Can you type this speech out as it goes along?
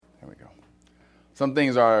go. Some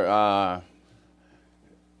things are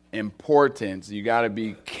important. You got to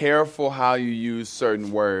be careful how you use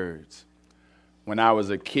certain words. When I was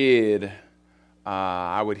a kid,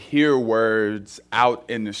 I would hear words out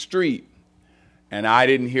in the street, and I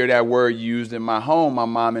didn't hear that word used in my home. My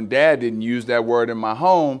mom and dad didn't use that word in my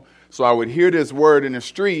home, so I would hear this word in the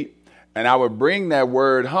street, and I would bring that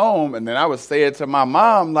word home, and then I would say it to my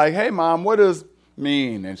mom, like, "Hey, Mom, what does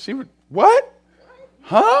mean?" And she would, "What?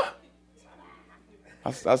 Huh?"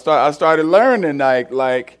 I started learning,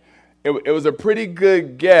 like it was a pretty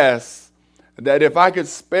good guess that if I could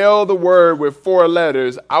spell the word with 4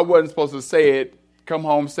 letters, I wasn't supposed to say it, come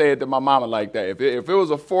home, say it to my mama like that. If it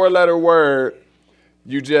was a 4-letter word,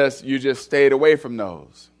 you just stayed away from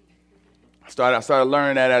those. I started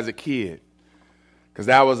learning that as a kid, because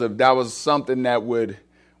that was something that would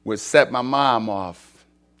set my mom off.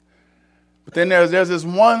 But then there's this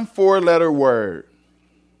one 4-letter word,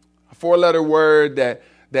 a 4-letter word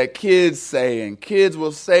that kids say, and kids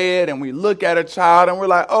will say it, and we look at a child and we're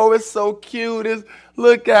like, "Oh, it's so cute.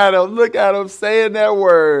 Look at him saying that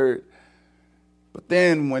word." But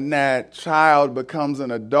then when that child becomes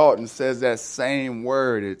an adult and says that same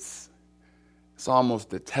word, it's almost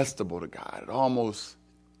detestable to God. It almost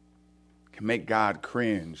can make God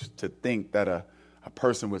cringe to think that a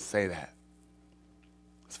person would say that.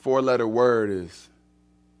 This 4-letter word is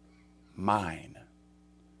mine.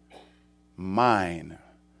 Mine.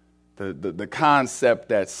 The concept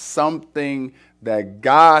that something that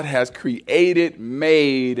God has created,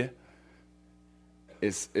 made,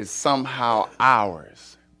 is somehow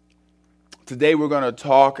ours. Today we're going to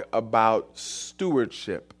talk about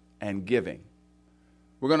stewardship and giving.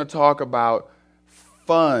 We're going to talk about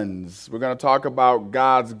funds. We're going to talk about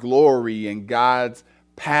God's glory and God's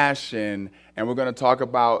passion, and we're going to talk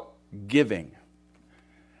about giving.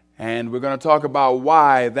 And we're going to talk about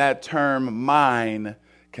why that term mine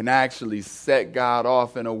can actually set God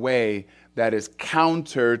off in a way that is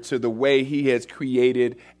counter to the way he has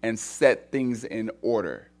created and set things in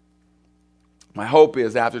order. My hope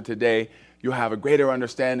is after today, you'll have a greater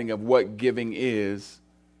understanding of what giving is.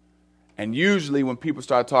 And usually when people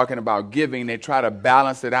start talking about giving, they try to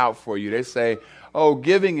balance it out for you. They say, "Oh,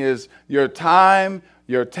 giving is your time,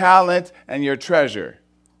 your talent, and your treasure."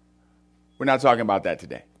 We're not talking about that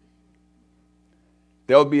today.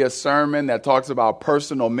 There'll be a sermon that talks about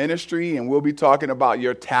personal ministry, and we'll be talking about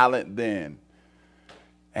your talent then.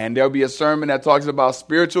 And there'll be a sermon that talks about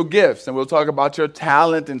spiritual gifts, and we'll talk about your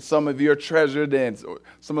talent and some of your treasure then,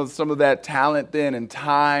 some of that talent then and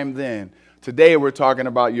time then. Today we're talking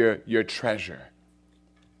about your treasure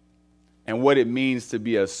and what it means to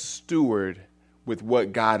be a steward with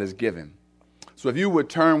what God has given. So if you would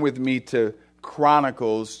turn with me to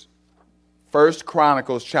Chronicles, 1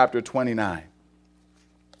 Chronicles chapter 29.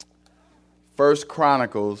 1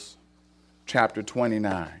 Chronicles chapter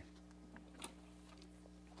 29.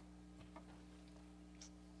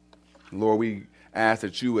 Lord, we ask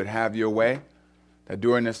that you would have your way, that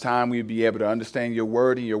during this time we'd be able to understand your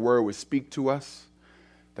word and your word would speak to us,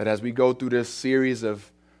 that as we go through this series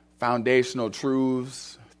of foundational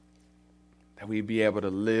truths, that we'd be able to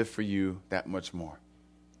live for you that much more.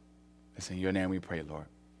 It's in your name we pray, Lord.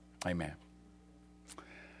 Amen.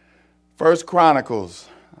 1 Chronicles.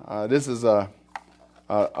 This is a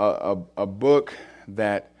book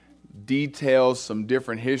that details some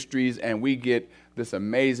different histories, and we get this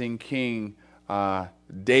amazing King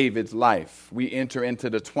David's life. We enter into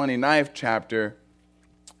the 29th chapter,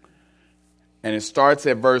 and it starts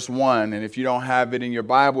at verse 1. And if you don't have it in your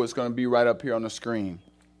Bible, it's going to be right up here on the screen.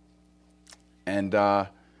 And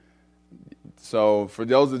so for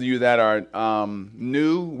those of you that are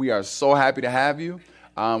new, we are so happy to have you.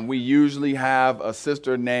 We usually have a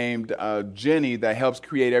sister named Jenny that helps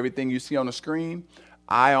create everything you see on the screen.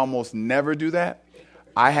 I almost never do that.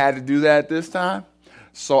 I had to do that this time.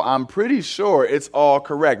 So I'm pretty sure it's all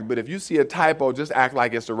correct. But if you see a typo, just act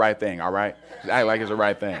like it's the right thing, all right? Just act like it's the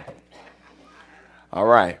right thing. All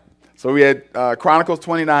right. So we had Chronicles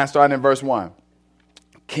 29 starting in verse 1.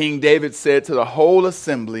 King David said to the whole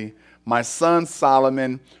assembly, "My son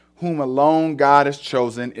Solomon, whom alone God has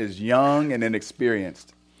chosen, is young and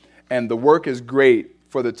inexperienced. And the work is great,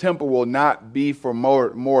 for the temple will not be for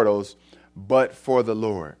mortals, but for the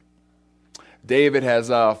Lord." David has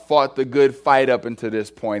fought the good fight up until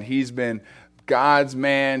this point. He's been God's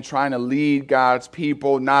man, trying to lead God's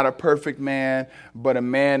people, not a perfect man, but a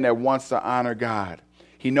man that wants to honor God.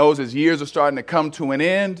 He knows his years are starting to come to an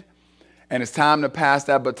end, and it's time to pass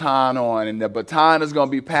that baton on. And the baton is going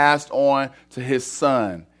to be passed on to his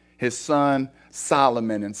son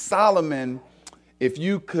Solomon. And Solomon, if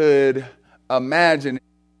you could imagine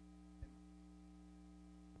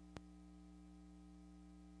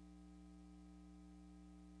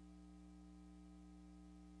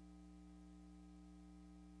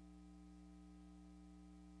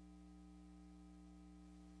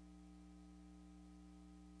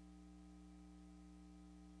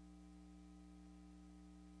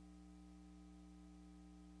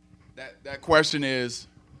That question is,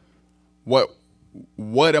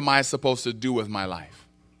 what am I supposed to do with my life?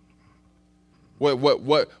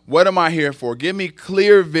 What am I here for? Give me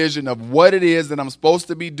clear vision of what it is that I'm supposed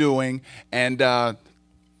to be doing. And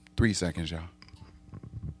 3 seconds, y'all.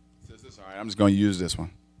 All right, I'm just going to use this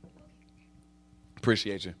one.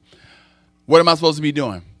 Appreciate you. What am I supposed to be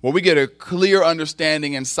doing? Well, we get a clear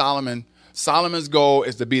understanding in Solomon. Solomon's goal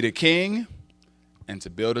is to be the king and to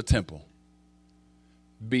build a temple.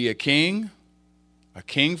 Be a king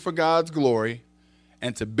for God's glory,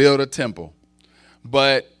 and to build a temple.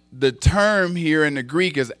 But the term here in the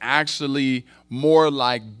Greek is actually more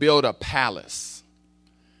like build a palace.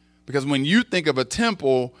 Because when you think of a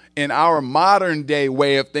temple in our modern day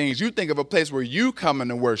way of things, you think of a place where you come in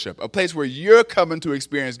to worship, a place where you're coming to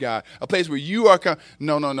experience God, a place where you are coming.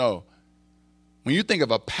 No. When you think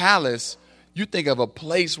of a palace, you think of a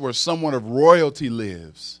place where someone of royalty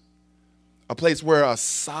lives, a place where a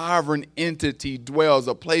sovereign entity dwells,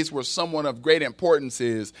 a place where someone of great importance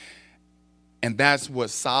is. And that's what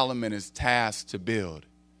Solomon is tasked to build.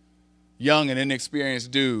 Young and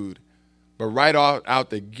inexperienced dude. But right out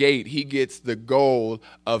the gate, he gets the goal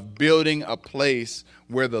of building a place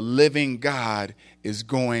where the living God is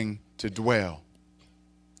going to dwell.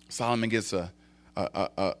 Solomon gets a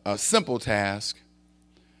simple task,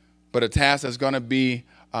 but a task that's going to be,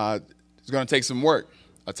 it's going to take some work.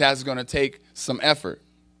 A task is going to take some effort.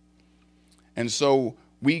 And so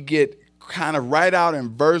we get kind of right out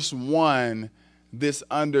in verse 1 this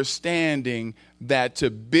understanding that to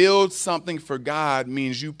build something for God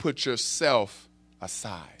means you put yourself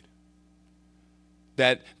aside.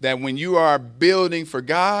 That when you are building for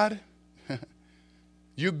God,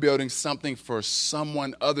 you're building something for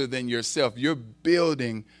someone other than yourself. You're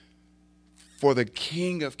building for the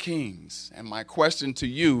King of Kings. And my question to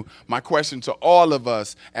you, my question to all of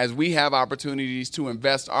us, as we have opportunities to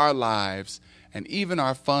invest our lives and even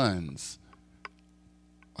our funds,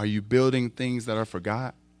 are you building things that are for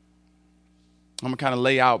God? I'm going to kind of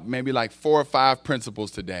lay out maybe like 4 or 5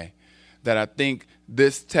 principles today that I think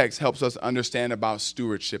this text helps us understand about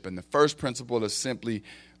stewardship. And the first principle is simply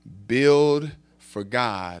build for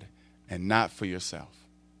God and not for yourself.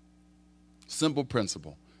 Simple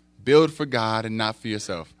principle. Build for God and not for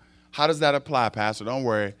yourself. How does that apply, Pastor? Don't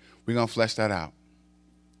worry. We're going to flesh that out.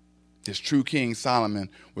 This true King Solomon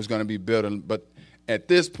was going to be building, but at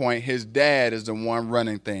this point, his dad is the one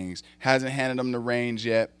running things. Hasn't handed him the reins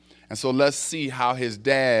yet. And so let's see how his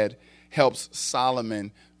dad helps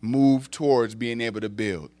Solomon move towards being able to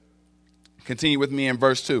build. Continue with me in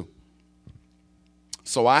verse 2.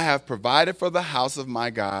 So I have provided for the house of my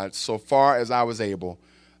God so far as I was able,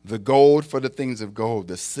 the gold for the things of gold,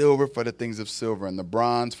 the silver for the things of silver, and the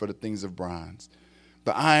bronze for the things of bronze,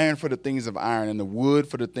 the iron for the things of iron, and the wood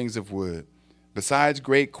for the things of wood. Besides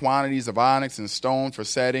great quantities of onyx and stone for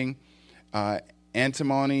setting,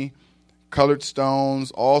 antimony, colored stones,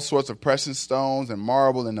 all sorts of precious stones, and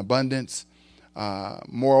marble in abundance.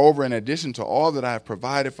 Moreover, in addition to all that I have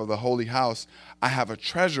provided for the holy house, I have a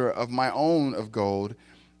treasure of my own of gold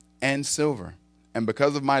and silver. And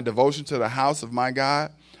because of my devotion to the house of my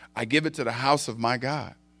God, I give it to the house of my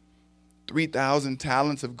God. 3,000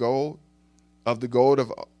 talents of gold, of the gold of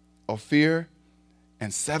Ophir,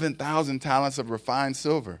 and 7,000 talents of refined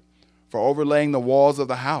silver for overlaying the walls of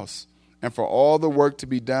the house and for all the work to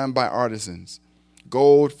be done by artisans,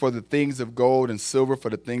 gold for the things of gold and silver for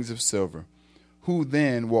the things of silver, who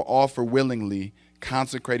then will offer willingly,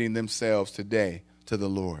 consecrating themselves today to the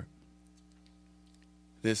Lord.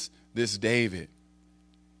 This David,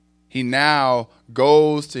 he now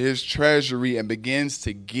goes to his treasury and begins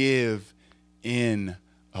to give in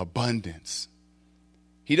abundance.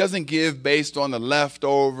 He doesn't give based on the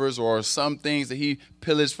leftovers or some things that he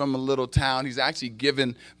pillaged from a little town. He's actually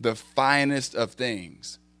given the finest of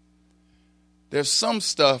things. There's some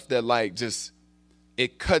stuff that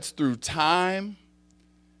it cuts through time.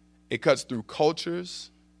 It cuts through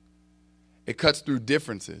cultures. It cuts through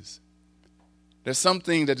differences. There's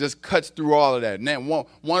something that just cuts through all of that. And then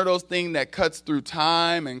one of those things that cuts through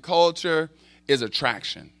time and culture is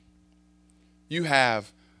attraction. You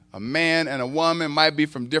have a man and a woman might be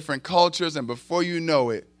from different cultures, and before you know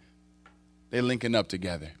it, they're linking up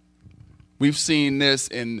together. We've seen this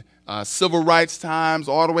in civil rights times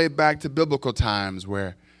all the way back to biblical times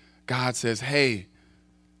where God says, hey,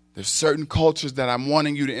 there's certain cultures that I'm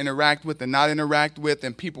wanting you to interact with and not interact with,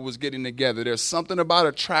 and people was getting together. There's something about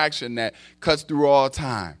attraction that cuts through all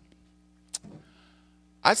time.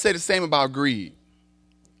 I'd say the same about greed.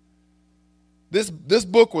 This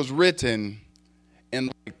book was written in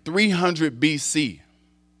 300 BC.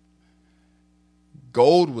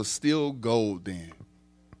 Gold was still gold then.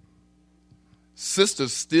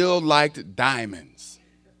 Sisters still liked diamonds.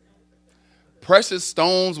 Precious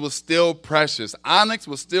stones was still precious. Onyx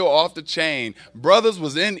was still off the chain. Brothers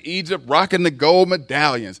was in Egypt rocking the gold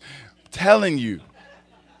medallions. I'm telling you,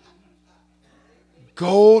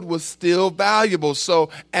 gold was still valuable. So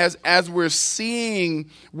as we're seeing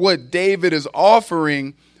what David is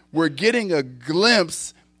offering, we're getting a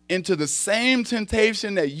glimpse into the same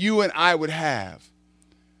temptation that you and I would have,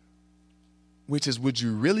 which is, would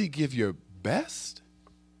you really give your best?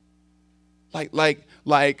 Like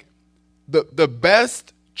the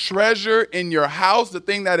best treasure in your house, the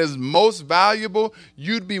thing that is most valuable,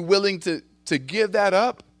 you'd be willing to give that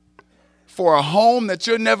up for a home that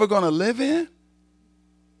you're never going to live in?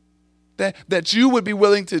 That you would be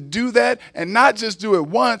willing to do that, and not just do it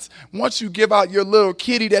once. Once you give out your little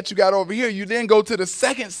kitty that you got over here, you then go to the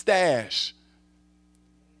second stash.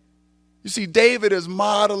 You see, David is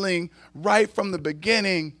modeling right from the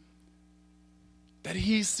beginning that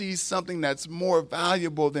he sees something that's more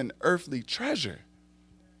valuable than earthly treasure.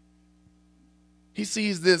 He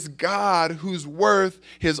sees this God who's worth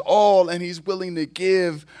his all, and he's willing to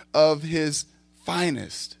give of his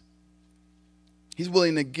finest. He's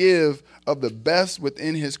willing to give of the best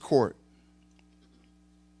within his court.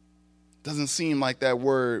 Doesn't seem like that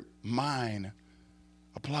word mine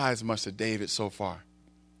applies much to David so far,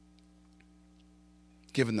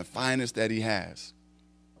 given the finest that he has.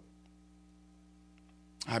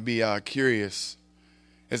 I'd be curious.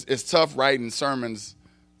 It's tough writing sermons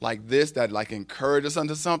like this that like encourage us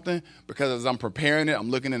into something, because as I'm preparing it,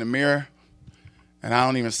 I'm looking in the mirror and I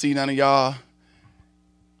don't even see none of y'all.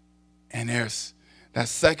 And there's that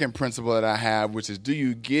second principle that I have, which is, do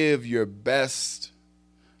you give your best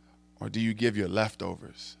or do you give your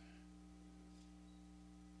leftovers?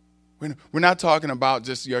 We're not talking about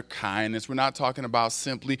just your kindness. We're not talking about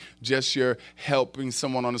simply just your helping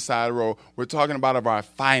someone on the side of the road. We're talking about our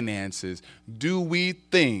finances. Do we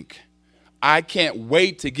think, I can't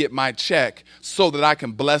wait to get my check so that I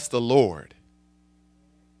can bless the Lord?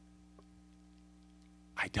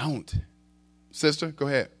 I don't. Sister, go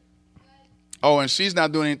ahead. Oh, and she's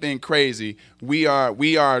not doing anything crazy. We are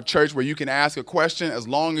a church where you can ask a question as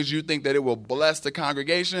long as you think that it will bless the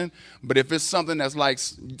congregation. But if it's something that's like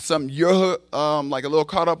something you're like a little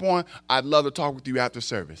caught up on, I'd love to talk with you after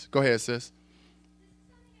service. Go ahead, sis.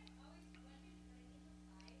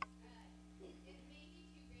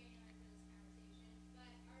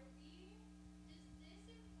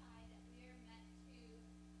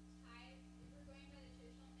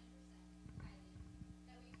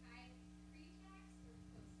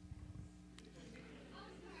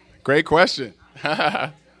 Great question.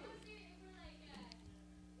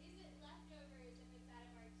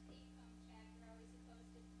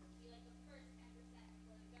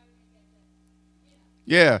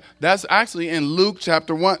 Yeah, that's actually in Luke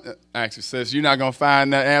chapter 1. Actually, sis, you're not going to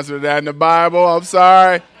find that answer to that in the Bible. I'm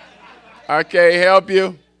sorry. I can't help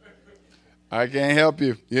you. I can't help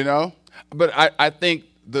you, you know. But I think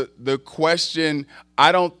the question,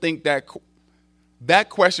 I don't think that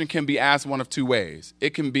question can be asked one of two ways.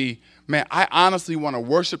 It can be, man, I honestly want to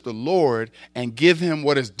worship the Lord and give him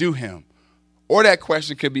what is due him. Or that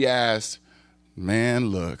question could be asked, man,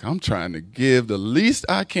 look, I'm trying to give the least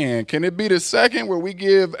I can. Can it be the second where we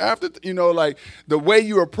give after, like the way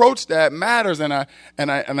you approach that matters. And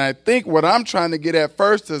I think what I'm trying to get at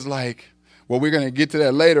first is like, well, we're going to get to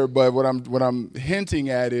that later, but what I'm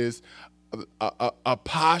hinting at is a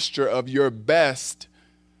posture of your best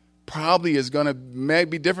probably is going to may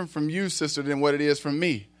be different from you, sister, than what it is from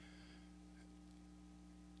me.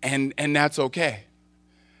 And that's okay.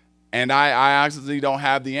 And I actually don't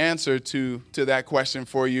have the answer to that question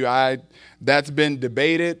for you. That's been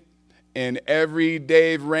debated in every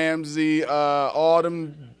Dave Ramsey, all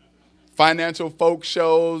them financial folk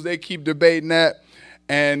shows. They keep debating that.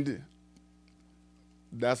 And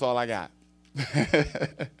that's all I got.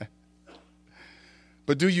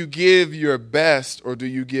 But do you give your best or do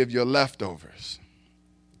you give your leftovers?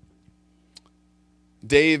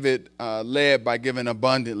 David led by giving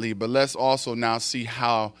abundantly, but let's also now see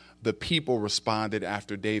how the people responded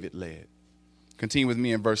after David led. Continue with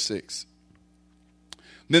me in verse 6.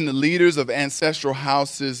 Then the leaders of ancestral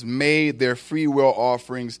houses made their free will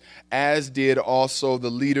offerings, as did also the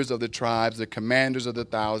leaders of the tribes, the commanders of the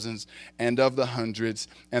thousands and of the hundreds,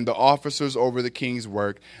 and the officers over the king's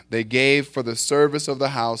work. They gave for the service of the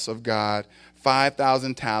house of God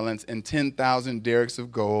 5,000 talents and 10,000 derricks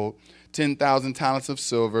of gold, 10,000 talents of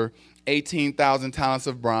silver, 18,000 talents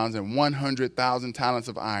of bronze, and 100,000 talents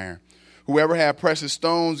of iron. Whoever had precious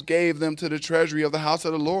stones gave them to the treasury of the house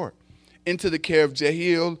of the Lord, into the care of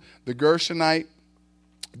Jehiel the Gershonite,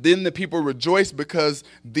 Then the people rejoiced because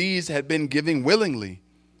these had been giving willingly.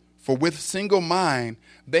 For with single mind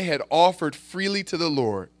they had offered freely to the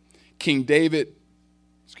Lord. King David,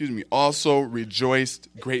 also rejoiced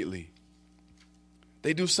greatly.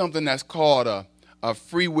 They do something that's called a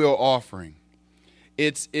free will offering.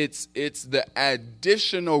 It's the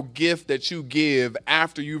additional gift that you give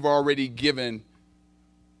after you've already given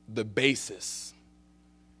the basis.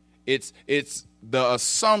 It's the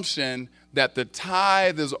assumption that the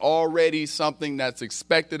tithe is already something that's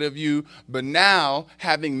expected of you, but now,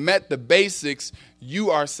 having met the basics, you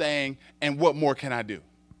are saying, and what more can I do?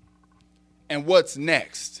 And what's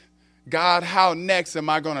next? God, how next am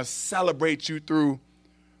I going to celebrate you through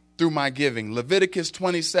my giving? Leviticus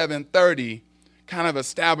 27:30 kind of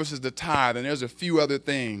establishes the tithe, and there's a few other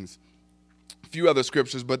things, a few other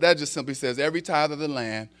scriptures, but that just simply says every tithe of the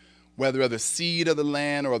land, whether of the seed of the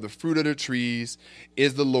land or of the fruit of the trees,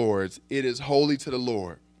 is the Lord's. It is holy to the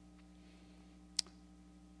Lord.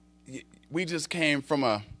 We just came from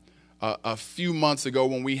a few months ago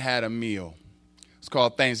when we had a meal. It's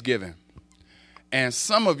called Thanksgiving. And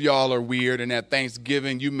some of y'all are weird, and at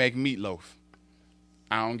Thanksgiving you make meatloaf.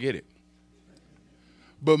 I don't get it.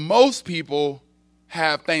 But most people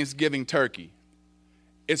have Thanksgiving turkey.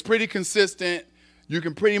 It's pretty consistent. You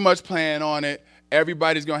can pretty much plan on it.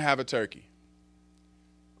 Everybody's going to have a turkey.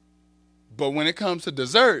 But when it comes to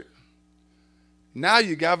dessert, now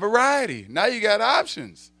you got variety. Now you got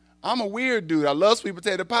options. I'm a weird dude. I love sweet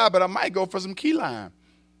potato pie, but I might go for some key lime.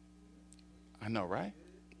 I know, right?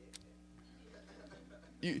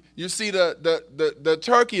 You see, the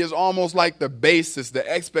turkey is almost like the basis, the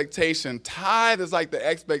expectation. Tithe is like the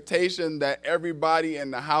expectation that everybody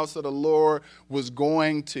in the house of the Lord was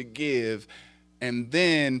going to give. And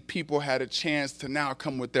then people had a chance to now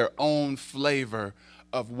come with their own flavor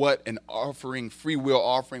of what an offering, free will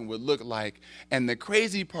offering would look like. And the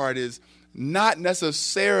crazy part is not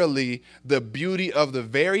necessarily the beauty of the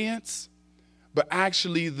variance, but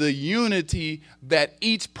actually the unity that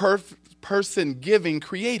each person giving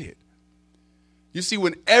created. You see,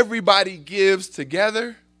 when everybody gives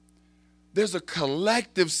together, there's a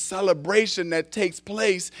collective celebration that takes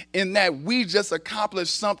place in that we just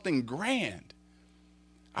accomplished something grand.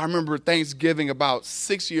 I remember Thanksgiving about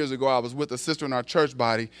 6 years ago. I was with a sister in our church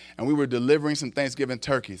body, and we were delivering some Thanksgiving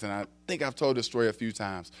turkeys. And I think I've told this story a few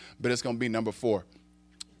times, but it's going to be number 4.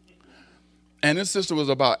 And this sister was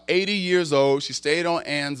about 80 years old. She stayed on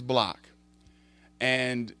Ann's block.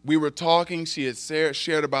 And we were talking. She had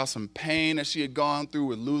shared about some pain that she had gone through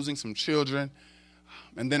with losing some children.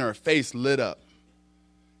 And then her face lit up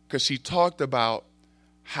because she talked about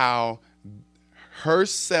how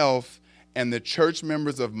herself and the church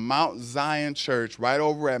members of Mount Zion Church right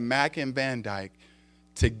over at Mack and Van Dyke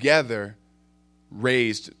together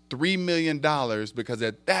raised $3 million because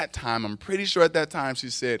at that time, I'm pretty sure at that time, she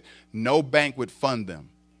said, no bank would fund them.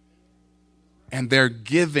 And their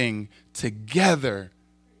giving together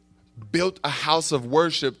built a house of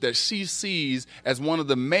worship that she sees as one of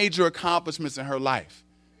the major accomplishments in her life.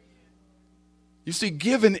 You see,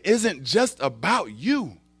 giving isn't just about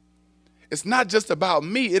you. It's not just about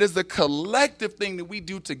me. It is a collective thing that we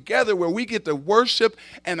do together where we get to worship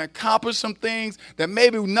and accomplish some things that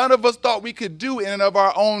maybe none of us thought we could do in and of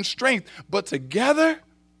our own strength. But together,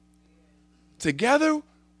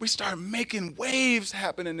 we start making waves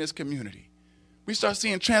happen in this community. We start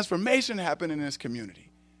seeing transformation happen in this community.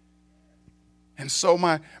 And so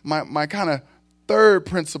my kind of third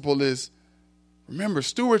principle is, remember,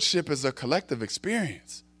 stewardship is a collective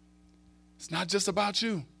experience. It's not just about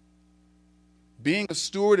you. Being a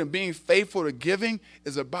steward and being faithful to giving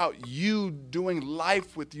is about you doing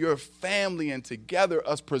life with your family and together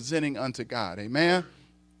us presenting unto God. Amen?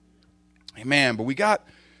 Amen. But we got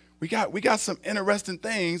some interesting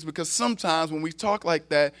things because sometimes when we talk like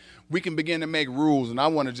that, we can begin to make rules. And I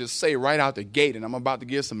want to just say right out the gate, and I'm about to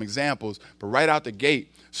give some examples, but right out the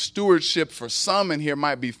gate, stewardship for some in here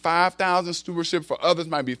might be 5,000, stewardship for others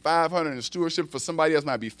might be 500, and stewardship for somebody else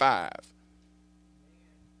might be 5.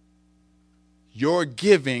 Your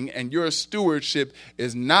giving and your stewardship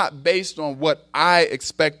is not based on what I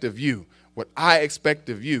expect of you, what I expect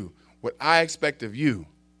of you, what I expect of you.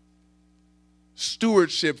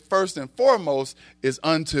 Stewardship, first and foremost, is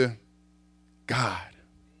unto God.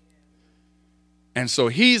 And so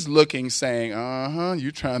he's looking, saying,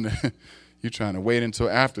 you trying to wait until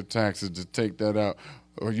after taxes to take that out,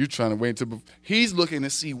 or you trying to wait until. He's looking to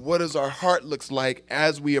see what does our heart looks like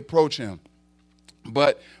as we approach him.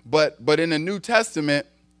 But in the New Testament,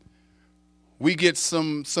 we get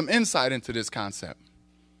some insight into this concept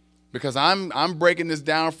because I'm breaking this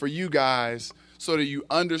down for you guys so that you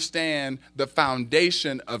understand the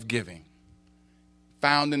foundation of giving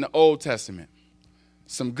found in the Old Testament.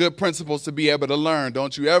 Some good principles to be able to learn.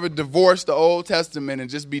 Don't you ever divorce the Old Testament and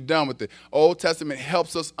just be done with it. Old Testament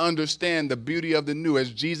helps us understand the beauty of the new as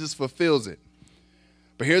Jesus fulfills it.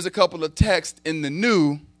 But here's a couple of texts in the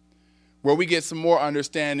new where we get some more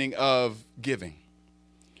understanding of giving.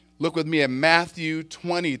 Look with me at Matthew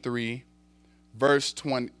 23, verse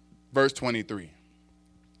 23.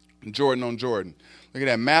 Jordan on Jordan. Look at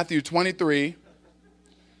that. Matthew 23,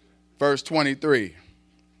 verse 23.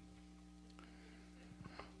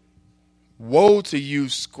 Woe to you,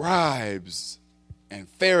 scribes and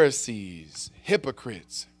Pharisees,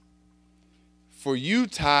 hypocrites! For you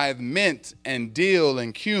tithe mint and dill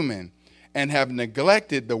and cumin, and have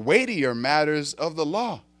neglected the weightier matters of the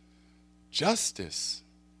law, justice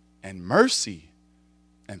and mercy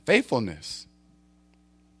and faithfulness.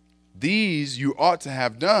 These you ought to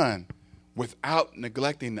have done without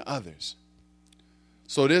neglecting the others.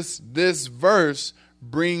 So this verse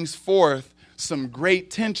brings forth some great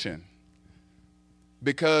tension.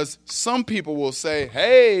 Because some people will say,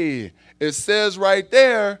 hey, it says right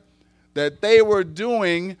there that they were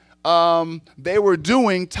doing tithe,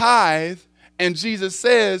 and Jesus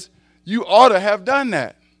says you ought to have done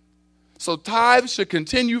that. So tithe should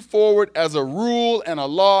continue forward as a rule and a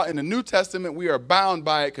law. In the New Testament, we are bound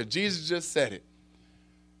by it because Jesus just said it.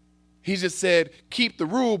 He just said, keep the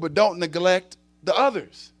rule, but don't neglect the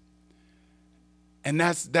others. And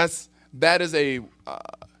that is a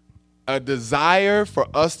desire for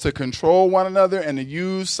us to control one another and to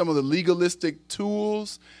use some of the legalistic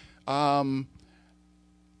tools.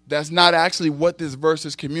 That's not actually what this verse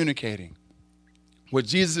is communicating. What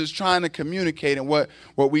Jesus is trying to communicate and what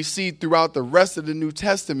we see throughout the rest of the New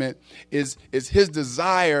Testament is his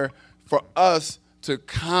desire for us to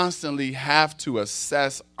constantly have to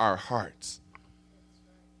assess our hearts.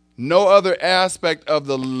 No other aspect of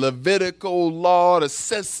the Levitical law, the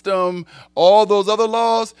system, all those other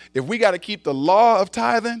laws, if we got to keep the law of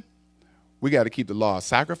tithing, we got to keep the law of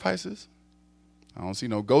sacrifices. I don't see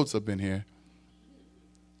no goats up in here.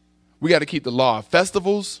 We got to keep the law of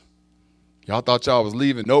festivals. Y'all thought y'all was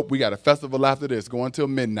leaving. Nope, we got a festival after this going till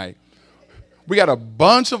midnight. We got a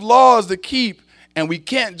bunch of laws to keep, and we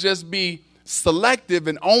can't just be selective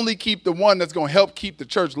and only keep the one that's going to help keep the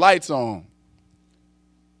church lights on.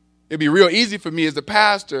 It'd be real easy for me as a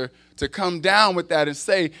pastor to come down with that and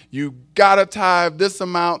say, you got to tithe this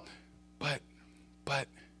amount, but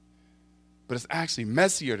it's actually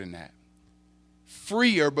messier than that.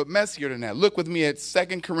 Freer, but messier than that. Look with me at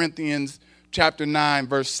 2 Corinthians chapter 9,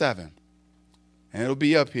 verse 7. And it'll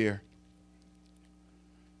be up here.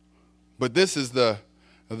 But this is the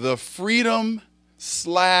freedom /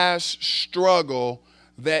 struggle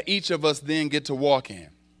that each of us then get to walk in.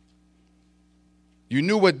 You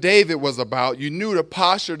knew what David was about. You knew the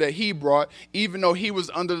posture that he brought. Even though he was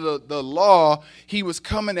under the law, he was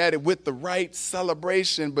coming at it with the right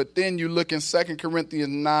celebration. But then you look in 2 Corinthians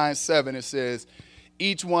 9:7, it says,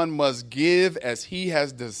 each one must give as he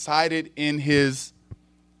has decided in his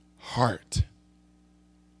heart.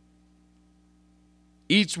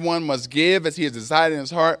 Each one must give as he has decided in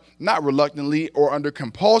his heart, not reluctantly or under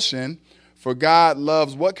compulsion, for God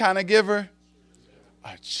loves what kind of giver?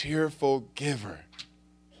 A cheerful giver.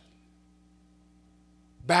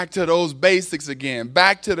 Back to those basics again.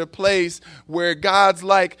 Back to the place where God's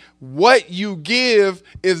like, what you give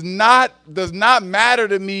does not matter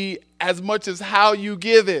to me as much as how you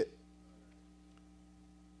give it.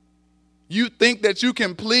 You think that you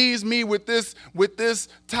can please me with this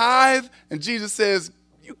tithe? And Jesus says,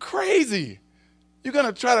 you crazy. You're going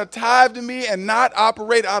to try to tithe to me and not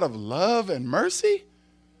operate out of love and mercy?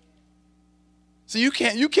 So you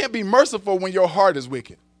can't be merciful when your heart is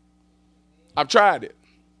wicked. I've tried it.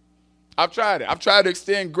 I've tried to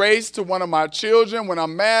extend grace to one of my children when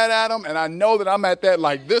I'm mad at them, and I know that I'm at that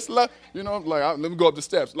like this level. Let me go up the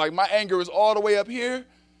steps. Like my anger is all the way up here,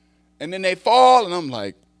 and then they fall, and I'm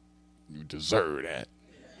like, you deserve that.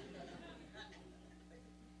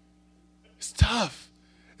 It's tough.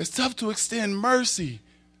 It's tough to extend mercy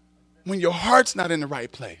when your heart's not in the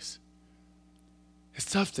right place.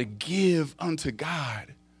 It's tough to give unto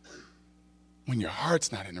God when your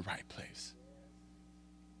heart's not in the right place.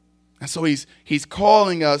 And so he's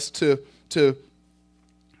calling us to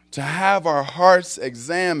have our hearts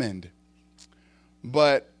examined.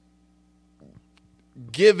 But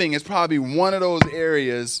giving is probably one of those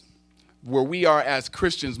areas where we are as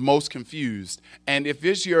Christians most confused. And if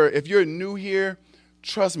you're new here,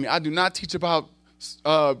 trust me, I do not teach about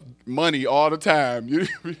money all the time.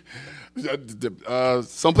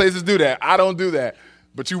 Some places do that. I don't do that.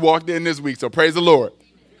 But you walked in this week, so praise the Lord.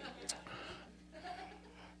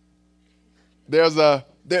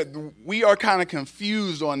 We are kind of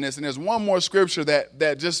confused on this, and there's one more scripture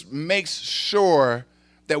that just makes sure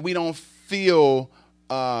that we don't feel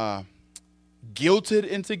guilted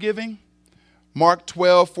into giving. Mark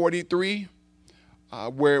 12:43,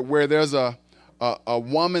 where there's a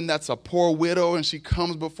woman that's a poor widow, and she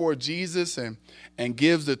comes before Jesus and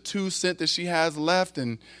gives the 2 cents that she has left,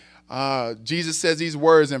 and Jesus says these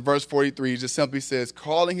words in verse 43. He just simply says,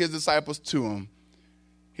 calling his disciples to him,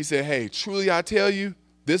 he said, hey, truly I tell you,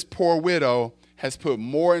 this poor widow has put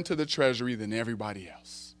more into the treasury than everybody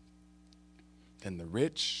else, than the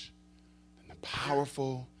rich, than the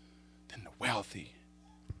powerful, than the wealthy.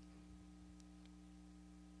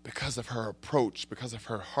 Because of her approach, because of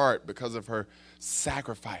her heart, because of her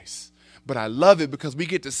sacrifice. But I love it because we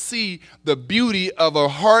get to see the beauty of a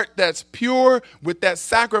heart that's pure with that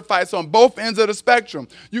sacrifice on both ends of the spectrum.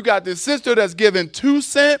 You got this sister that's given 2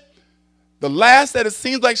 cents, the last that it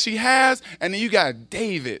seems like she has, and then you got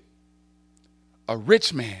David, a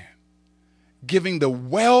rich man, giving the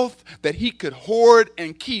wealth that he could hoard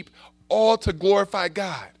and keep, all to glorify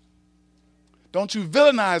God. Don't you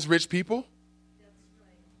villainize rich people.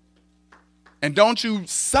 And don't you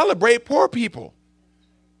celebrate poor people.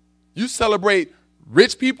 You celebrate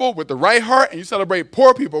rich people with the right heart, and you celebrate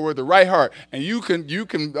poor people with the right heart. And you can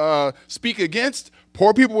speak against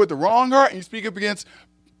poor people with the wrong heart, and you speak up against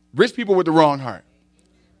rich people with the wrong heart.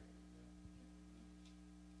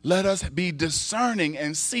 Let us be discerning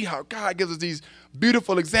and see how God gives us these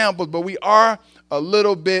beautiful examples, but we are a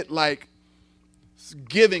little bit like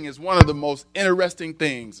giving is one of the most interesting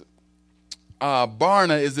things.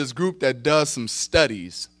 Barna is this group that does some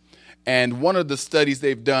studies, and one of the studies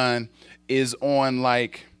they've done is on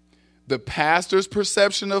like the pastor's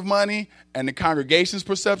perception of money and the congregation's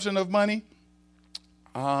perception of money.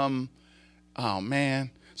 Oh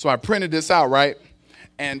man. So I printed this out, right?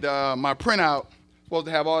 And my printout supposed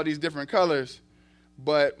to have all these different colors,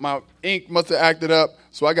 but my ink must have acted up,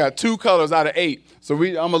 so I got 2 colors out of 8. So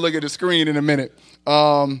I'm gonna look at the screen in a minute.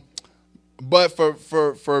 But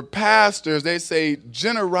for pastors, they say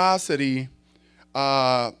generosity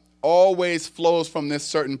always flows from this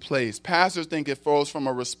certain place. Pastors think it flows from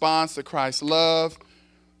a response to Christ's love.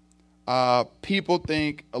 People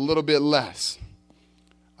think a little bit less.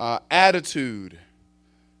 Attitude.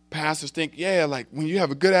 Pastors think, yeah, like when you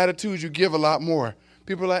have a good attitude, you give a lot more.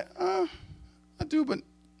 People are like, I do, but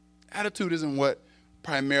attitude isn't what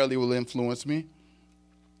primarily will influence me.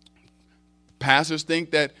 Pastors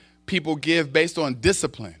think that people give based on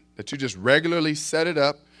discipline, that you just regularly set it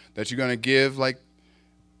up, that you're going to give like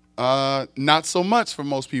not so much for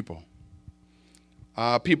most people.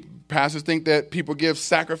 Pastors think that people give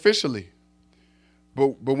sacrificially. But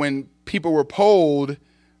when people were polled,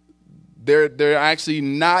 they're actually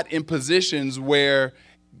not in positions where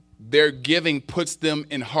their giving puts them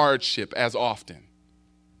in hardship as often.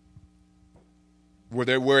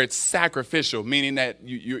 Where it's sacrificial, meaning that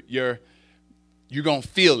you're going to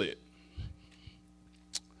feel it.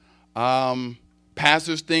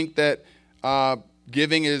 Pastors think that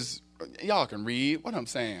giving is, y'all can read what I'm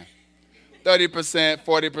saying, 30%,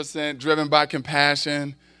 40%, driven by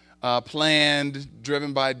compassion, planned,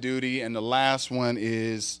 driven by duty, and the last one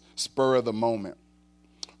is spur of the moment,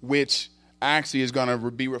 which actually is going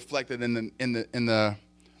to be reflected in the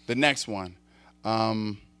next one,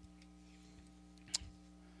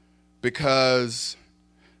 because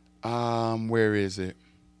where is it?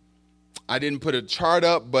 I didn't put a chart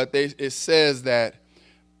up, but it says that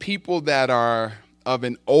people that are of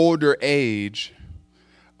an older age,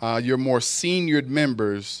 your more seniored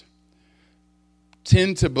members,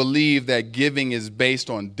 tend to believe that giving is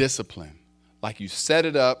based on discipline. Like you set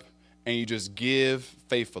it up and you just give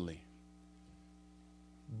faithfully.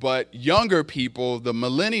 But younger people, the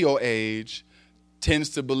millennial age, tends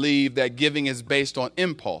to believe that giving is based on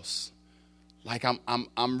impulse. Like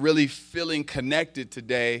I'm really feeling connected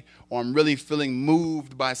today, or I'm really feeling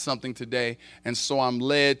moved by something today, and so I'm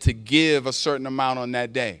led to give a certain amount on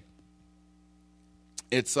that day.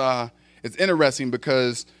 It's interesting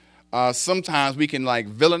because sometimes we can like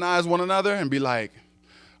villainize one another and be like,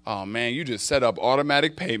 oh man, you just set up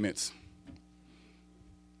automatic payments.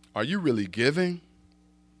 Are you really giving?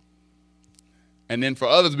 And then for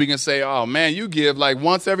others, we can say, oh man, you give like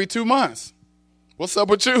once every 2 months. What's up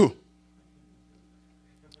with you?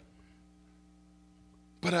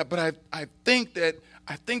 But I think that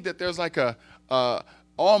there's like a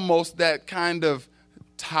almost that kind of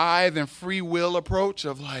tithe and free will approach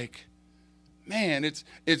of like, man,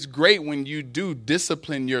 it's great when you do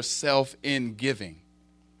discipline yourself in giving.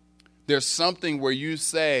 there's something where you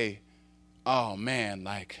say, oh man,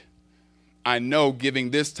 like, I know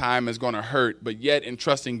giving this time is going to hurt, but yet in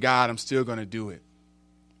trusting God, I'm still going to do it.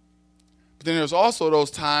 But then there's also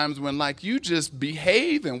those times when, like, you just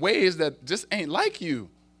behave in ways that just ain't like you.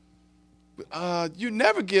 You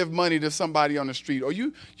never give money to somebody on the street, or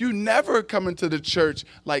you never come into the church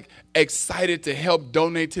like excited to help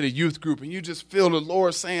donate to the youth group, and you just feel the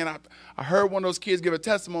Lord saying, I heard one of those kids give a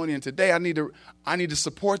testimony, and today I need to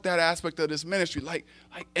support that aspect of this ministry.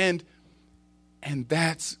 And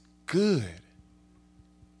that's good.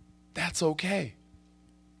 That's okay.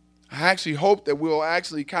 I actually hope that we'll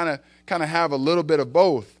actually kind of have a little bit of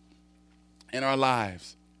both in our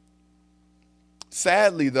lives.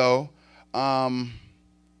 Sadly, though, one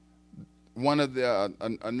of the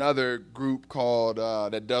another group called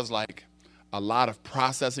that does like a lot of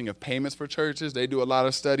processing of payments for churches. They do a lot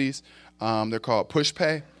of studies. They're called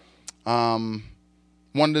PushPay. One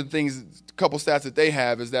of the things, a couple stats that they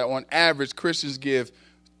have is that on average, Christians give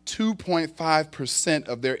 2.5%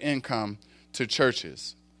 of their income to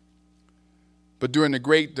churches. But during the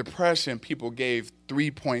Great Depression, people gave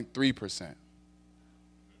 3.3%.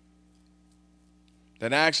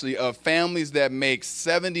 That actually, of families that make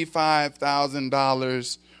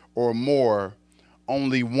 $75,000 or more,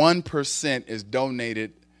 only 1% is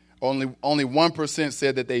donated. Only 1%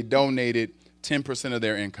 said that they donated 10% of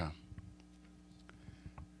their income.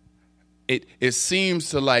 It seems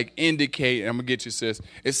to like indicate, and I'm gonna get you, sis.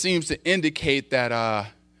 It seems to indicate that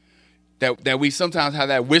that we sometimes have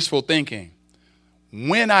that wishful thinking.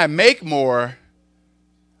 When I make more,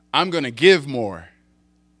 I'm gonna give more.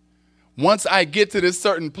 Once I get to this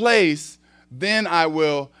certain place, then I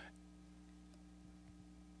will.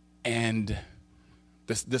 And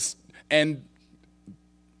and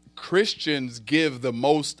Christians give the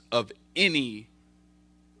most of any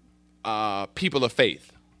people of faith.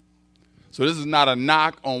 So this is not a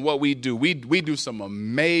knock on what we do. We do some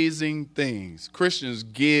amazing things. Christians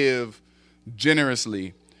give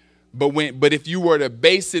generously, but if you were to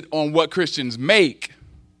base it on what Christians make,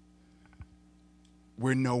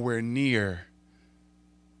 we're nowhere near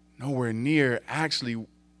actually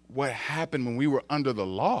what happened when we were under the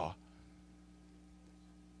law.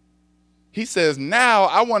 He says, now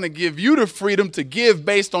I want to give you the freedom to give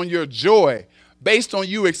based on your joy, based on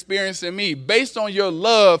you experiencing me, based on your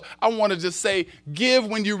love. I want to just say, give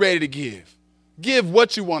when you're ready to give. Give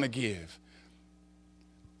what you want to give.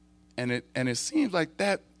 And it seems like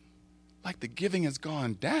that, like the giving has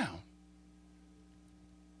gone down.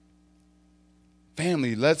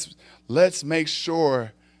 Family, let's make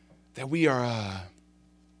sure that we are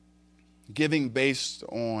giving based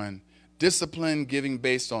on discipline, giving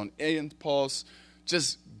based on impulse,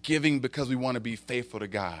 just giving because we want to be faithful to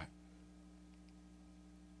God.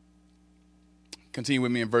 Continue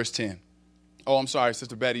with me in verse 10. Oh, I'm sorry,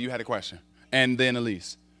 Sister Betty, you had a question. And then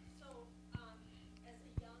Elise. So, as a young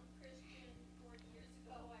Christian 40 years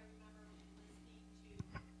ago, I remember listening to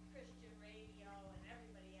Christian radio, and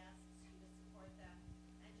everybody asks you to support them,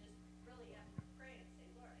 and just really having to pray and say,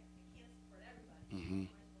 Lord, I can't support everybody. Mm-hmm.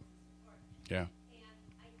 Who am I supposed to support? Yeah.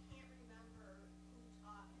 And I can't remember who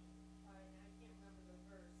taught me, and I can't remember the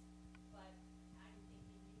verse, but I'm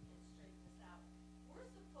thinking you can straighten this out.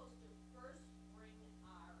 We're supposed to first bring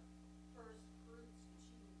our first fruits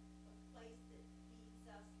to the place that feeds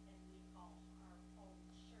us and we call our home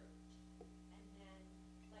church. And then,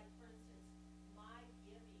 like for instance, my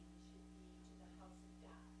giving should be to the house of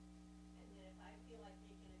God. And then if I feel like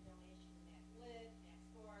making a donation to Mac Lit, Mac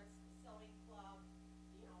Sports, the Sewing Club,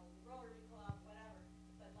 Rotary Club, whatever.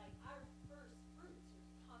 But like our first fruits are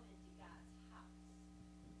to come into God's house.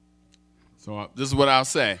 So this is what I'll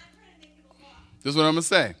say. I'm trying to make people laugh. This is what I'm going to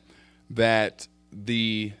say. That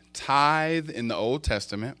the tithe in the Old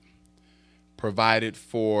Testament provided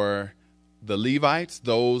for the Levites,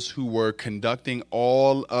 those who were conducting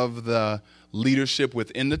all of the leadership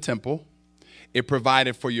within the temple. It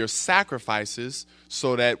provided for your sacrifices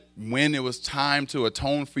so that when it was time to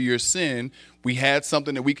atone for your sin, we had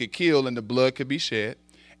something that we could kill and the blood could be shed.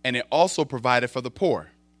 And it also provided for the poor.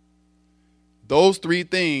 Those three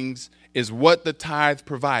things is what the tithe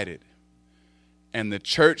provided. And the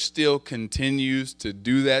church still continues to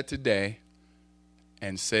do that today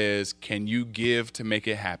and says, can you give to make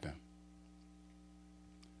it happen?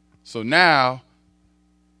 So now,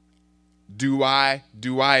 do I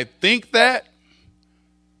think that?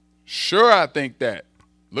 Sure, I think that.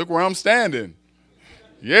 Look where I'm standing.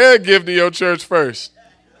 Yeah, give to your church first.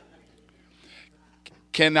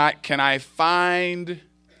 Can I find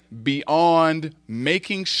beyond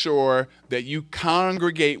making sure that you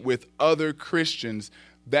congregate with other Christians,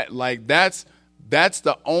 that like that's That's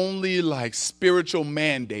the only like spiritual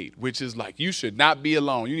mandate, which is like you should not be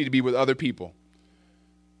alone. You need to be with other people.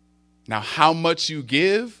 Now, how much you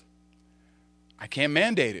give, I can't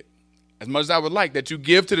mandate it. As much as I would like that you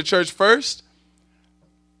give to the church first,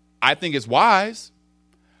 I think it's wise.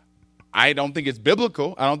 I don't think it's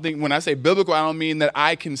biblical. I don't think when I say biblical, I don't mean that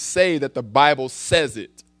I can say that the Bible says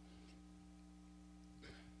it.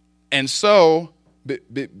 And so,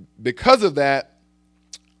 because of that,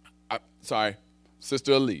 sorry,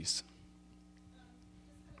 Sister Elise.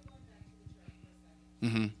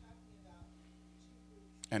 Mm-hmm.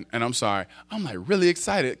 And I'm sorry. I'm like really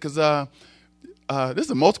excited because this is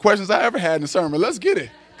the most questions I ever had in a sermon. Let's get it.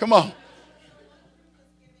 Come on.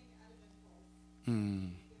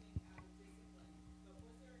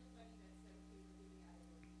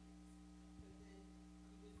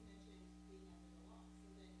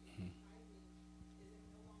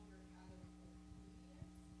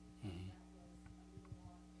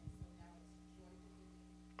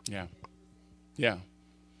 Yeah. Yeah.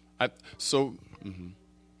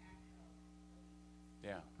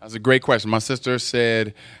 Yeah, that's a great question. My sister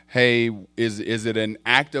said, hey, is it an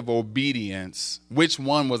act of obedience? Which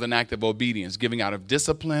one was an act of obedience? Giving out of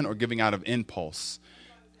discipline or giving out of impulse?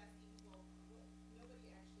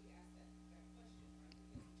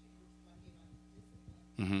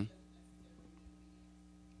 Mm-hmm.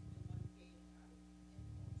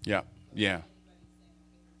 Yeah, yeah.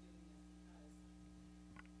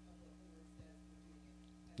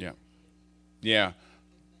 Yeah. Yeah.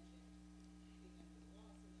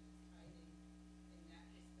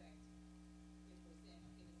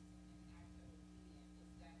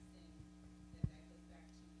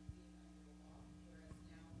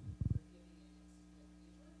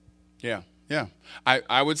 Yeah. Yeah.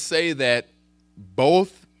 I would say that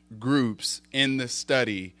both groups in the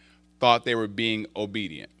study thought they were being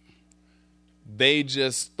obedient. They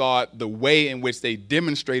just thought the way in which they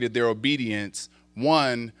demonstrated their obedience,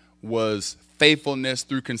 one was faithfulness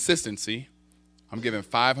through consistency. I'm giving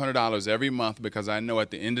 $500 every month because I know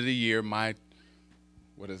at the end of the year,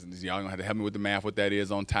 what is it? Y'all gonna have to help me with the math, what that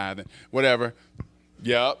is on tithing, whatever.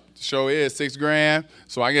 Yep, sure is $6,000.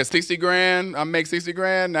 So I get 60 grand. I make 60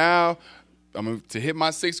 grand. Now I'm to hit my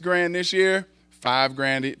 $6,000 this year,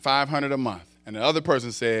 $500 a month. And the other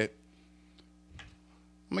person said,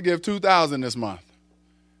 I'm gonna give $2,000 this month.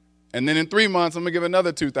 And then in 3 months, I'm gonna give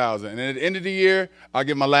another $2,000. And at the end of the year, I'll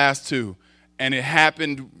give my last $2,000. And it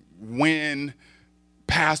happened when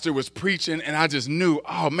pastor was preaching, and I just knew,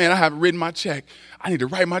 oh man, I haven't written my check. I need to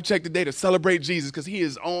write my check today to celebrate Jesus because he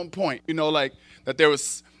is on point. You know, like that there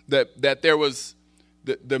was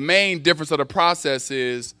the main difference of the process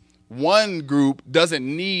is one group doesn't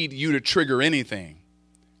need you to trigger anything.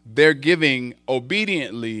 They're giving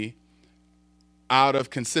obediently out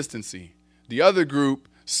of consistency. The other group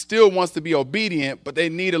still wants to be obedient, but they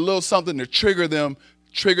need a little something to trigger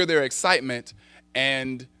their excitement.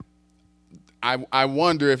 And I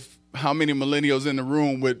wonder how many millennials in the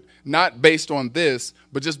room would, not based on this,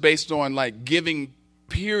 but just based on like giving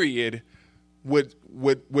period, would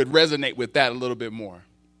resonate with that a little bit more.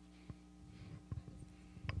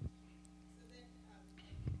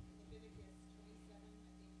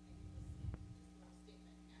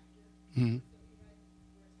 Mm-hmm.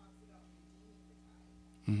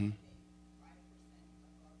 Mm-hmm.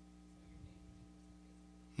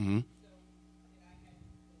 Mm-hmm.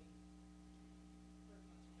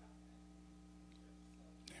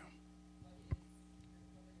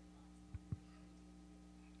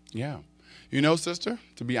 Yeah. You know, sister,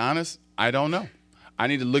 to be honest, I don't know. I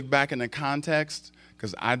need to look back in the context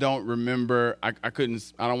because I don't remember. I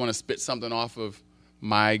don't want to spit something off of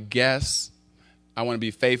my guess. I want to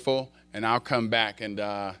be faithful, and I'll come back, and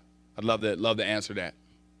I'd love to answer that.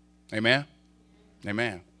 Amen?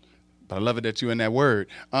 Amen. But I love it that you're in that word.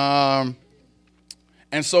 And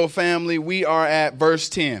so, family, we are at verse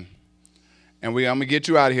 10. And I'm going to get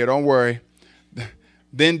you out of here. Don't worry.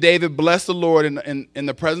 Then David blessed the Lord in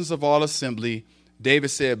the presence of all assembly. David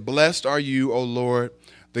said, blessed are you, O Lord,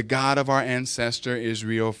 the God of our ancestor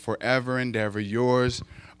Israel, forever and ever. Yours,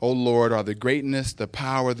 O Lord, are the greatness, the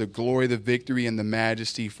power, the glory, the victory, and the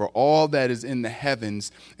majesty. For all that is in the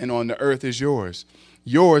heavens and on the earth is yours.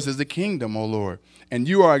 Yours is the kingdom, O Lord, and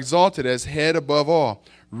you are exalted as head above all.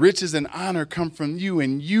 Riches and honor come from you,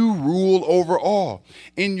 and you rule over all.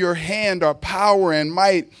 In your hand are power and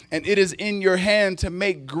might, and it is in your hand to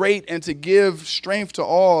make great and to give strength to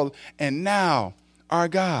all. And now, our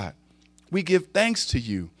God, we give thanks to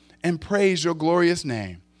you and praise your glorious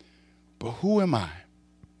name. But who am I,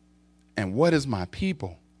 and what is my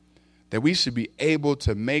people, that we should be able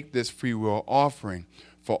to make this free will offering?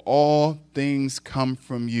 For all things come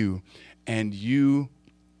from you, and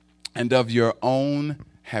of your own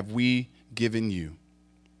have we given you.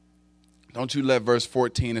 Don't you let verse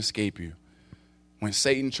 14 escape you. When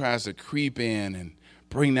Satan tries to creep in and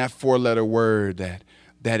bring that 4-letter word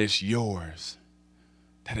that is yours,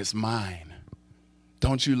 that is mine.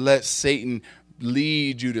 Don't you let Satan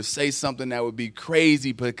lead you to say something that would be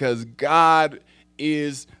crazy, because God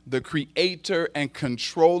is the creator and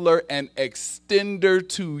controller and extender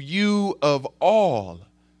to you of all.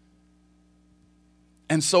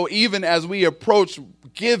 And so even as we approach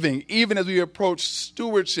giving, even as we approach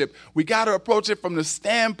stewardship, we got to approach it from the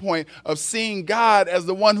standpoint of seeing God as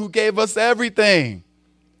the one who gave us everything.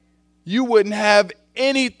 You wouldn't have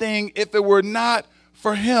anything if it were not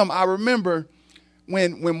for him. I remember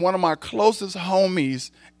when one of my closest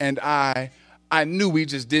homies and I knew we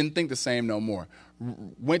just didn't think the same no more.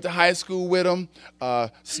 Went to high school with him,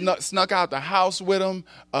 snuck out the house with him.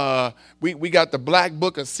 We got the black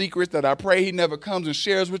book of secrets that I pray he never comes and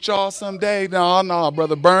shares with y'all someday. No,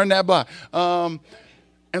 brother, burn that block. And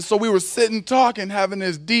so we were sitting talking, having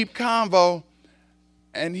this deep convo,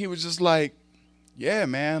 and he was just like, yeah,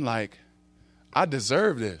 man, like, I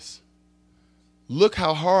deserve this. Look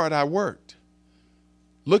how hard I worked.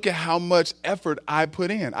 Look at how much effort I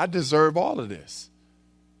put in. I deserve all of this.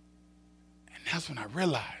 That's when I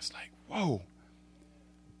realized, like, whoa,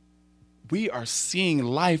 we are seeing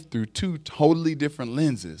life through two totally different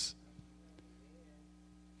lenses.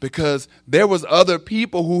 Because there was other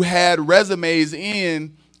people who had resumes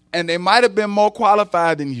in, and they might have been more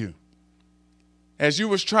qualified than you. As you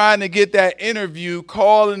was trying to get that interview,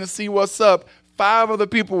 calling to see what's up, 5 other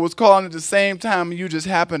people was calling at the same time, and you just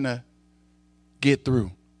happened to get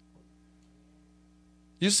through.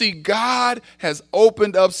 You see, God has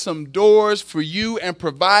opened up some doors for you and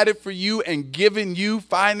provided for you and given you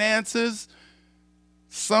finances,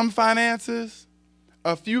 some finances,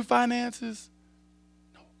 a few finances,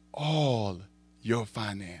 all your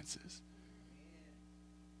finances.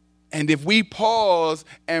 And if we pause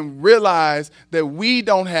and realize that we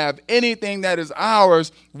don't have anything that is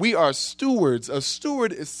ours, we are stewards. A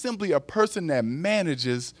steward is simply a person that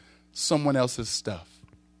manages someone else's stuff.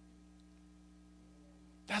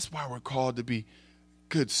 That's why we're called to be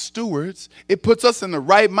good stewards. It puts us in the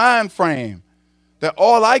right mind frame that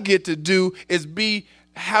all I get to do is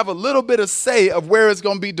have a little bit of say of where it's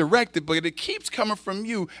going to be directed, but it keeps coming from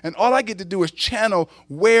you, and all I get to do is channel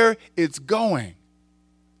where it's going.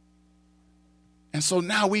 And so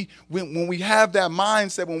now when we have that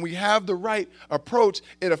mindset, when we have the right approach,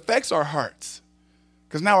 it affects our hearts.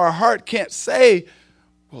 Because now our heart can't say,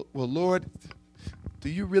 well, Lord, do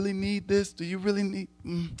you really need this? Do you really need?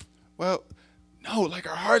 Well, no, like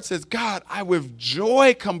our heart says, God, I with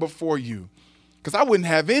joy come before you. Because I wouldn't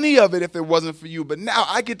have any of it if it wasn't for you. But now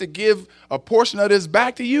I get to give a portion of this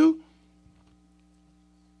back to you.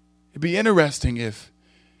 It'd be interesting if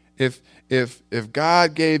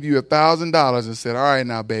God gave you $1,000 and said, all right,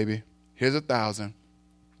 now, baby, here's $1,000.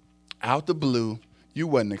 Out the blue, you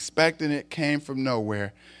wasn't expecting it, came from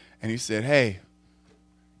nowhere. And he said, hey,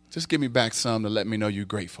 just give me back some to let me know you're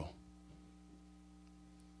grateful.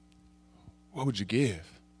 What would you give?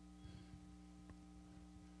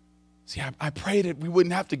 See, I pray that we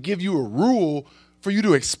wouldn't have to give you a rule for you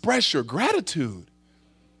to express your gratitude.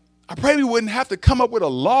 I pray we wouldn't have to come up with a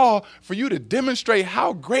law for you to demonstrate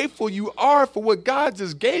how grateful you are for what God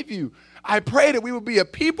just gave you. I pray that we would be a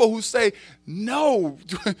people who say, no,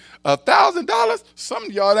 $1,000? Some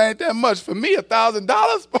of y'all, that ain't that much. For me,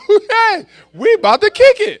 $1,000? Hey, we about to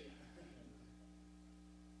kick it.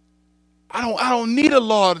 I don't need a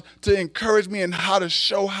law to encourage me in how to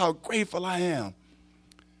show how grateful I am.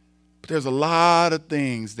 But there's a lot of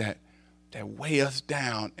things that weigh us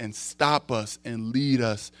down and stop us and lead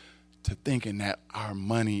us to thinking that our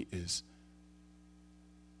money is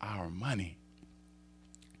our money.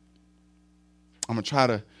 I'm gonna try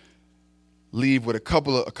to leave with a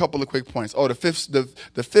couple of quick points. Oh, the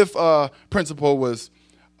fifth principle was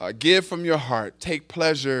give from your heart, take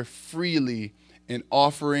pleasure freely in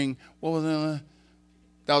offering. What was it?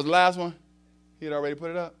 That was the last one. He had already put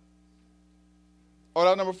it up. Oh, that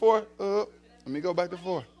was number 4. Let me go back to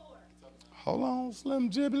 4. Hold on, Slim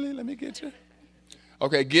Jibbly. Let me get you.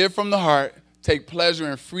 Okay, give from the heart, take pleasure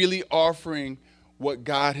in freely offering what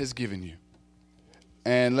God has given you.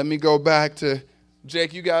 And let me go back to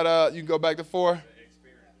Jake. You can go back to 4.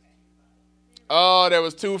 Oh, there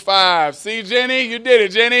was 2 5. See, Jenny, you did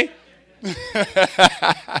it, Jenny.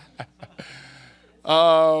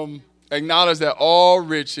 Acknowledge that all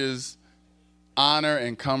riches honor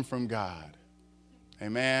and come from God.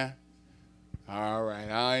 Amen. All right,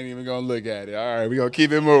 I ain't even going to look at it. All right, we're going to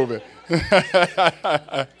keep it moving.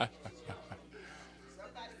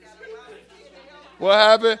 What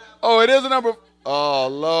happened? Oh, it is a number. Oh,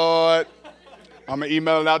 Lord. I'm going to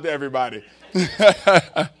email it out to everybody.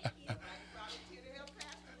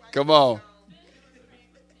 Come on.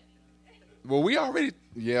 Well, we're going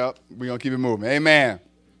to keep it moving. Amen.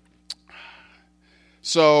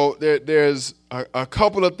 So there's a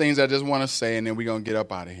couple of things I just want to say, and then we're going to get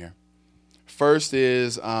up out of here. First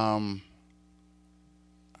is I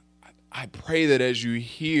pray that as you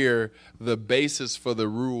hear the basis for the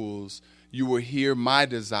rules, you will hear my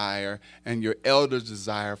desire and your elders'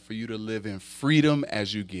 desire for you to live in freedom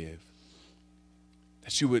as you give.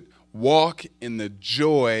 That you would walk in the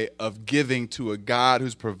joy of giving to a God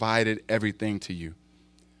who's provided everything to you.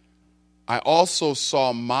 I also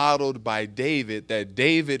saw modeled by David that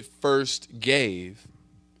David first gave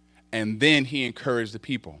and then he encouraged the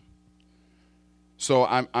people. So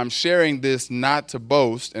I'm sharing this not to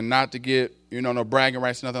boast and not to get, no bragging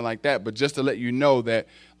rights, nothing like that, but just to let you know that,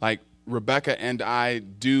 like, Rebecca and I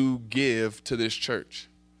do give to this church.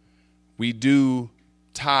 We do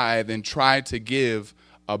tithe and try to give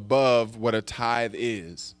above what a tithe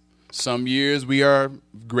is. Some years we are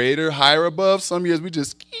greater, higher above. Some years we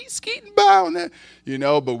just skeeting by on that,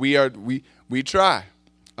 but we try.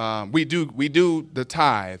 We do the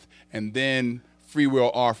tithe, and then free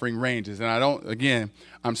will offering ranges. And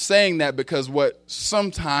I'm saying that because what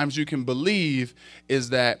sometimes you can believe is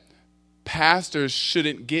that pastors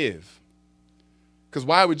shouldn't give. Because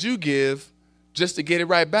why would you give just to get it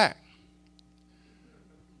right back?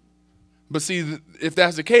 But see, if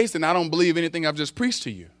that's the case, then I don't believe anything I've just preached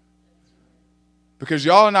to you. Because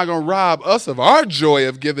y'all are not going to rob us of our joy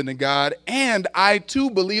of giving to God. And I,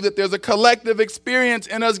 too, believe that there's a collective experience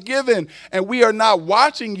in us giving. And we are not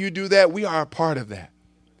watching you do that. We are a part of that.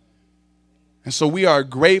 And so we are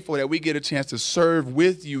grateful that we get a chance to serve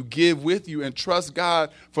with you, give with you, and trust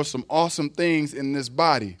God for some awesome things in this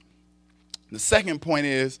body. The second point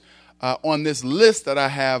is, on this list that I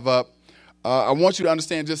have up, I want you to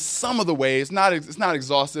understand just some of the ways, it's not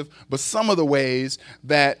exhaustive, but some of the ways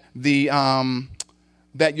that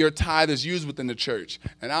that your tithe is used within the church.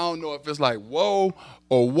 And I don't know if it's like whoa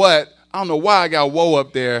or what. I don't know why I got whoa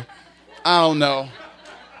up there. I don't know.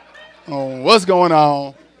 Oh, what's going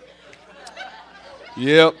on?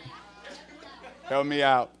 Yep. Help me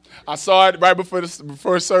out. I saw it right before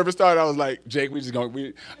service started. I was like, Jake, we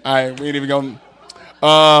ain't even going.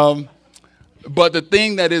 But the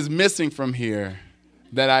thing that is missing from here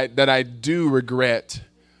that I do regret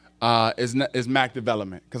is Mac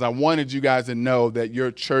Development, because I wanted you guys to know that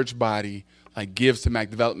your church body gives to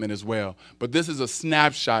Mac Development as well. But this is a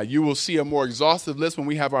snapshot. You will see a more exhaustive list when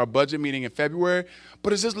we have our budget meeting in February.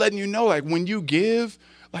 But it's just letting you know, when you give,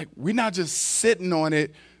 we're not just sitting on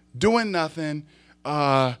it, doing nothing,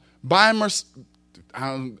 buying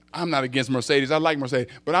I'm not against Mercedes. I like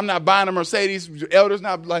Mercedes, but I'm not buying a Mercedes. Your elders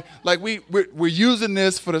not we're using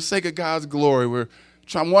this for the sake of God's glory.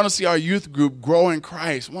 Want to see our youth group grow in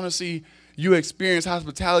Christ. Want to see you experience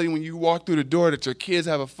hospitality when you walk through the door, that your kids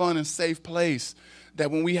have a fun and safe place.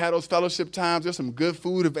 That when we have those fellowship times, there's some good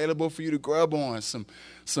food available for you to grub on. Some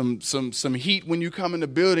heat when you come in the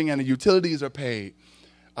building and the utilities are paid.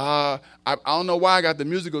 I don't know why I got the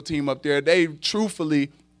musical team up there. They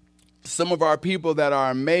truthfully, some of our people that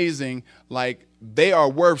are amazing, they are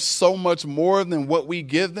worth so much more than what we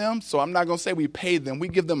give them. So I'm not going to say we pay them. We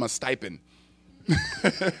give them a stipend.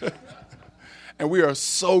 And we are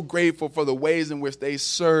so grateful for the ways in which they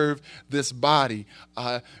serve this body.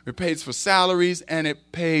 It pays for salaries and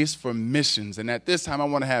it pays for missions. And at this time, I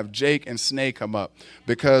want to have Jake and Snake come up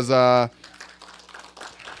because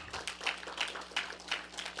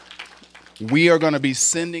we are going to be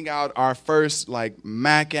sending out our first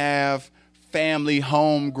MacAv family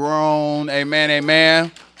homegrown. Amen,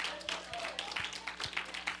 amen.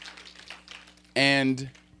 And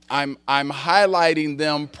I'm highlighting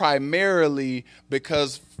them primarily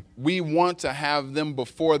because we want to have them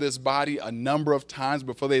before this body a number of times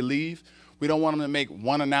before they leave. We don't want them to make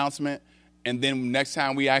one announcement and then next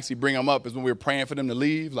time we actually bring them up is when we're praying for them to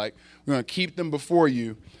leave. We're going to keep them before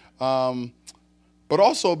you. But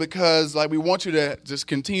also because we want you to just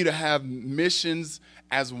continue to have missions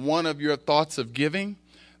as one of your thoughts of giving.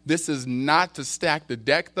 This is not to stack the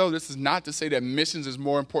deck, though. This is not to say that missions is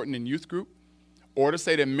more important than youth group or to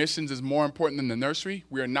say that missions is more important than the nursery.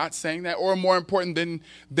 We are not saying that, or more important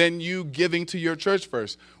than you giving to your church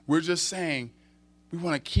first. We're just saying we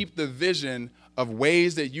want to keep the vision of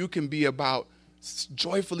ways that you can be about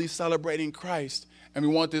joyfully celebrating Christ. And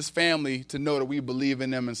we want this family to know that we believe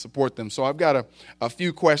in them and support them. So I've got a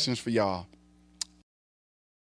few questions for y'all.